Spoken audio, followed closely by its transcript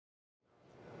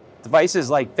Devices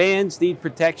like fans need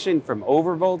protection from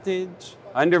overvoltage,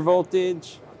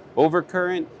 undervoltage,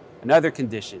 overcurrent, and other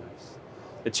conditions.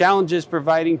 The challenge is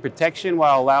providing protection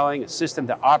while allowing a system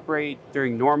to operate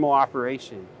during normal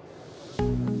operation.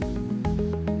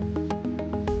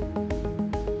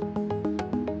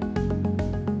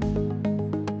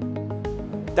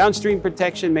 Downstream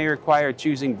protection may require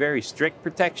choosing very strict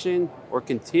protection or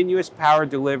continuous power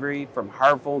delivery from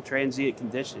harmful transient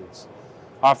conditions.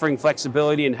 Offering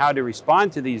flexibility in how to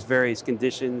respond to these various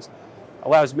conditions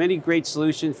allows many great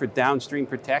solutions for downstream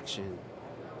protection.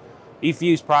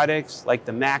 eFuse products like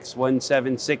the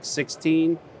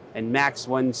MAX17616 and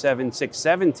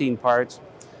MAX17617 parts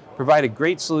provide a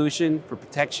great solution for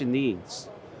protection needs.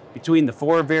 Between the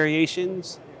 4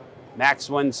 variations,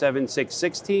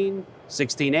 MAX17616,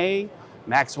 16A,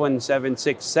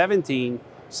 MAX17617,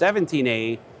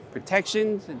 17A,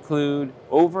 protections include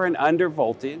over and under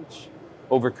voltage,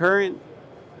 overcurrent,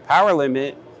 power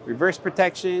limit, reverse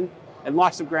protection, and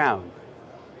loss of ground.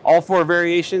 All 4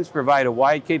 variations provide a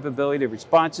wide capability of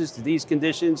responses to these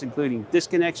conditions, including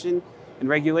disconnection and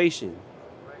regulation.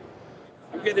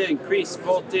 We're going to increase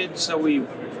voltage so we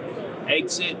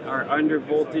exit our under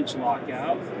voltage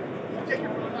lockout.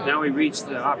 Now we reach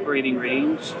the operating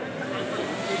range.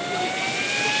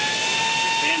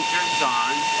 Fan turns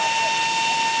on.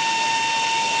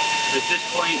 At this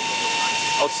point,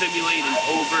 I'll simulate an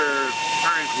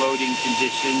overcurrent loading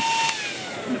condition,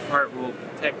 and the part will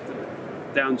protect the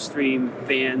downstream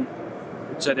fan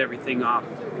and shut everything off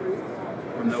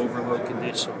from the overload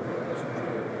condition.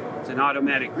 It's an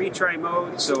automatic retry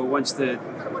mode, so once the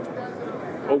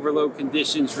overload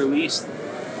condition's released,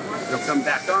 it'll come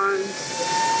back on,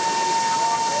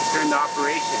 turn to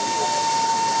operation.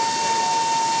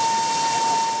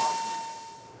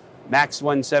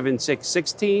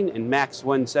 MAX17616 and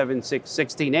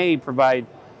MAX17616A provide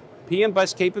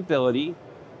PMBus capability.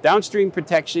 Downstream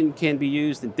protection can be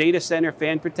used in data center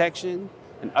fan protection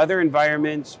and other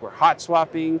environments where hot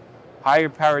swapping, higher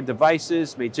powered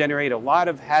devices may generate a lot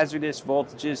of hazardous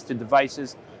voltages to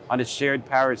devices on a shared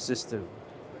power system.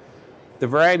 The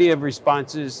variety of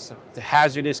responses to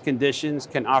hazardous conditions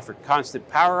can offer constant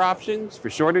power options for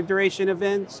shorter duration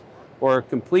events or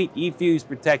complete eFuse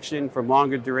protection from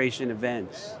longer duration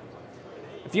events.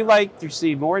 If you'd like to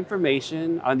receive more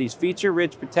information on these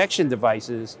feature-rich protection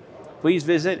devices, please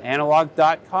visit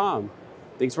analog.com.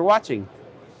 Thanks for watching.